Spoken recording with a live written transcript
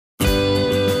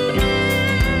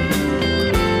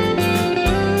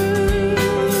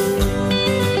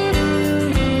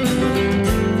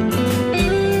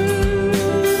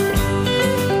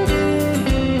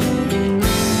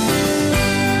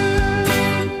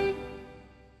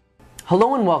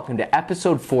Hello and welcome to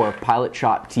episode 4 of Pilot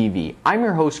Shop TV. I'm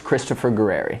your host, Christopher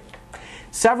Guerreri.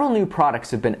 Several new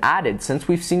products have been added since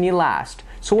we've seen you last,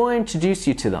 so we'll introduce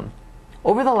you to them.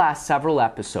 Over the last several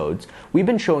episodes, we've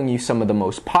been showing you some of the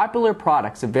most popular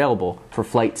products available for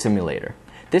Flight Simulator.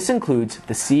 This includes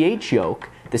the CH yoke,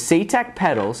 the Zinertek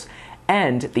pedals,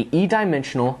 and the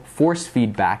E-dimensional force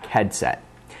feedback headset.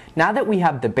 Now that we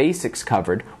have the basics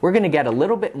covered, we're going to get a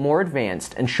little bit more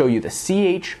advanced and show you the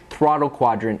CH Throttle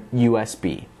Quadrant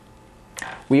USB.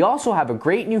 We also have a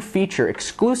great new feature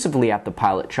exclusively at the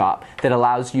Pilot Shop that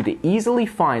allows you to easily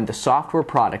find the software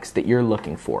products that you're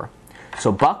looking for.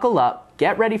 So buckle up,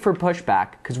 get ready for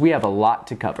pushback, because we have a lot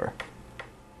to cover.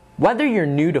 Whether you're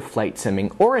new to flight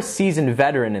simming or a seasoned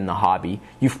veteran in the hobby,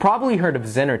 you've probably heard of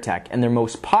Zinertek and their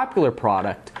most popular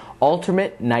product,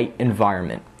 Ultimate Night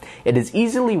Environment. It is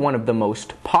easily one of the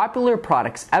most popular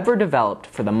products ever developed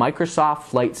for the Microsoft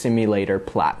Flight Simulator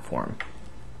platform.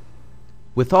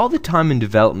 With all the time and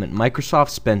development Microsoft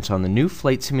spent on the new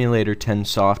Flight Simulator 10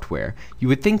 software, you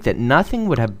would think that nothing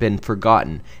would have been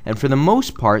forgotten, and for the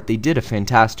most part they did a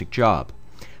fantastic job.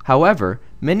 However,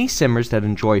 many simmers that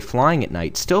enjoy flying at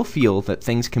night still feel that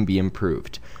things can be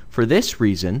improved. For this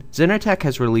reason, Zinertek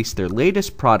has released their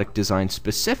latest product designed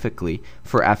specifically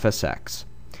for FSX.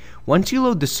 Once you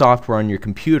load the software on your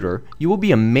computer, you will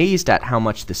be amazed at how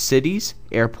much the cities,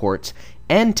 airports,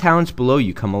 and towns below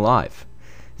you come alive.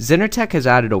 Zinertek has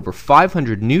added over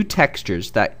 500 new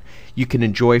textures that you can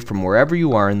enjoy from wherever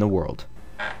you are in the world.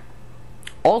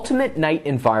 Ultimate Night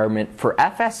Environment for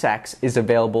FSX is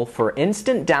available for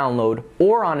instant download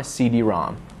or on a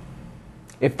CD-ROM.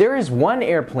 If there is one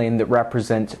airplane that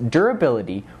represents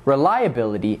durability,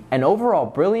 reliability, and overall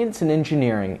brilliance in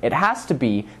engineering, it has to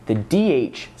be the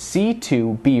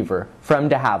DC-10 Beaver from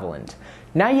de Havilland.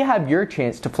 Now you have your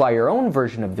chance to fly your own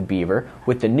version of the Beaver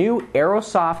with the new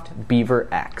Aerosoft Beaver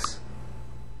X.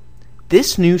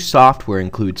 This new software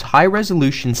includes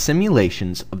high-resolution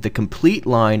simulations of the complete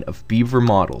line of Beaver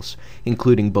models,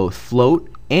 including both float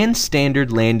and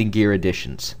standard landing gear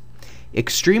editions.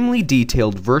 Extremely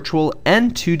detailed virtual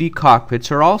and 2D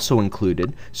cockpits are also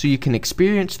included, so you can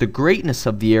experience the greatness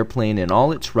of the airplane in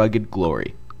all its rugged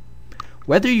glory.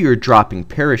 Whether you're dropping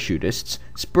parachutists,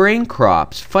 spraying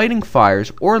crops, fighting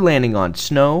fires, or landing on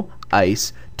snow,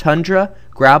 ice, tundra,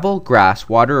 gravel, grass,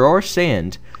 water, or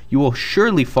sand, you will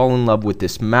surely fall in love with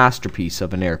this masterpiece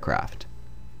of an aircraft.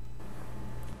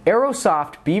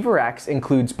 Aerosoft Beaver X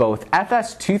includes both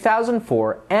FS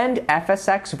 2004 and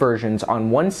FSX versions on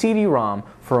one CD-ROM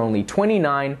for only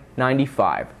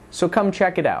 $29.95, so come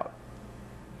check it out.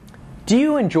 Do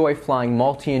you enjoy flying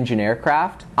multi-engine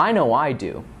aircraft? I know I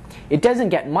do. It doesn't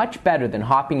get much better than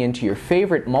hopping into your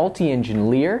favorite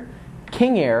multi-engine Lear,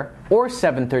 King Air, or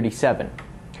 737.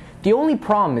 The only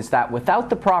problem is that without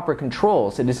the proper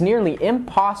controls, it is nearly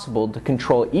impossible to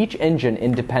control each engine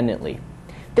independently.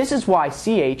 This is why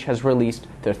CH has released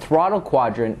the Throttle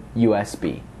Quadrant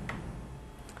USB.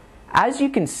 As you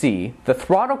can see, the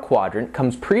Throttle Quadrant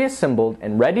comes pre-assembled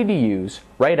and ready to use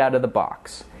right out of the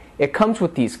box. It comes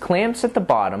with these clamps at the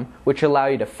bottom, which allow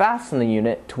you to fasten the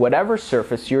unit to whatever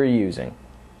surface you're using.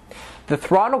 The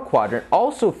Throttle Quadrant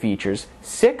also features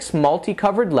 6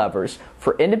 multi-covered levers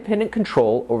for independent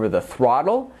control over the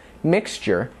throttle,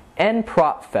 mixture, and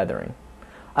prop feathering.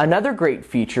 Another great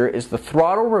feature is the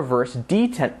throttle reverse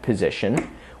detent position,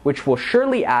 which will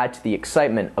surely add to the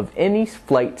excitement of any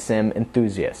flight sim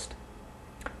enthusiast.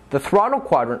 The Throttle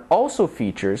Quadrant also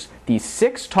features these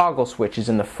 6 toggle switches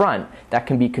in the front that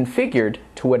can be configured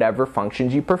to whatever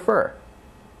functions you prefer.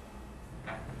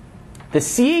 The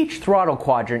CH Throttle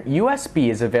Quadrant USB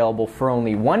is available for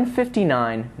only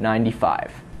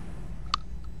 $159.95.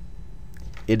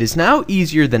 It is now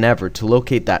easier than ever to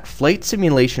locate that flight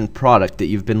simulation product that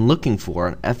you've been looking for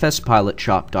on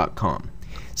fspilotshop.com.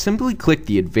 Simply click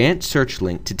the advanced search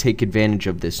link to take advantage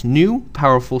of this new,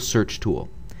 powerful search tool.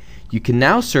 You can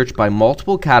now search by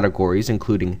multiple categories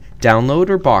including download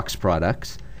or box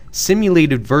products,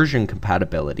 simulated version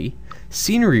compatibility,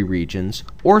 scenery regions,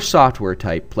 or software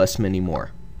type, plus many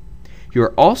more. You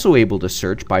are also able to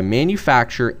search by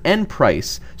manufacturer and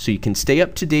price, so you can stay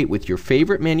up to date with your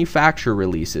favorite manufacturer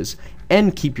releases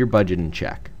and keep your budget in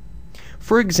check.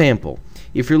 For example,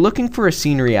 if you're looking for a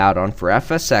scenery add-on for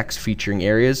FSX featuring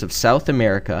areas of South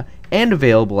America and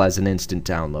available as an instant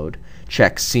download,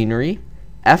 check Scenery,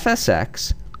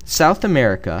 FSX, South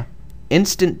America,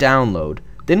 Instant Download,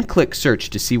 then click Search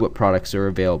to see what products are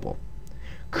available.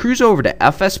 Cruise over to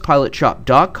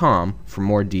fspilotshop.com for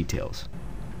more details.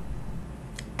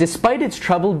 Despite its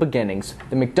troubled beginnings,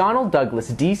 the McDonnell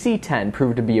Douglas DC-10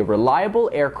 proved to be a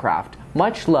reliable aircraft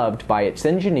much loved by its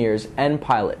engineers and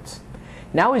pilots.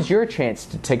 Now is your chance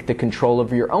to take the control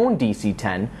of your own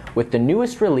DC-10 with the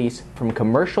newest release from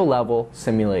Commercial Level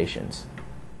Simulations.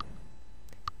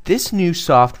 This new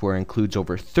software includes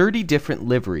over 30 different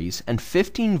liveries and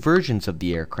 15 versions of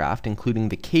the aircraft, including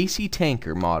the KC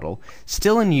Tanker model,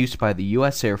 still in use by the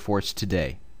U.S. Air Force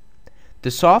today.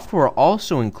 The software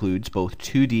also includes both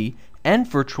 2D and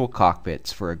virtual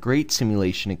cockpits for a great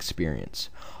simulation experience.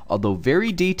 Although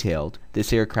very detailed,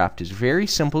 this aircraft is very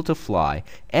simple to fly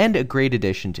and a great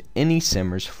addition to any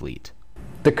simmer's fleet.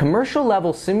 The Commercial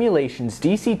Level Simulations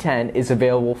DC-10 is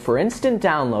available for instant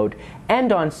download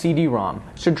and on CD-ROM,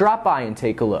 so drop by and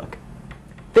take a look.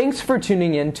 Thanks for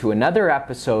tuning in to another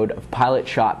episode of Pilot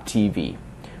Shop TV.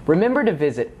 Remember to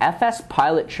visit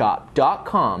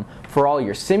fspilotshop.com for all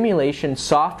your simulation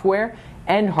software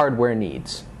and hardware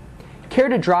needs. Care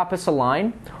to drop us a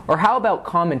line? Or how about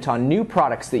comment on new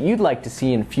products that you'd like to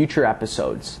see in future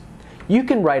episodes? You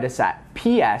can write us at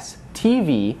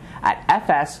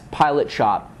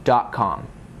pstv@fspilotshop.com.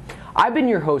 I've been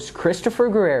your host, Christopher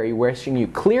Guerreri, wishing you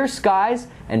clear skies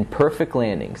and perfect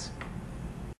landings.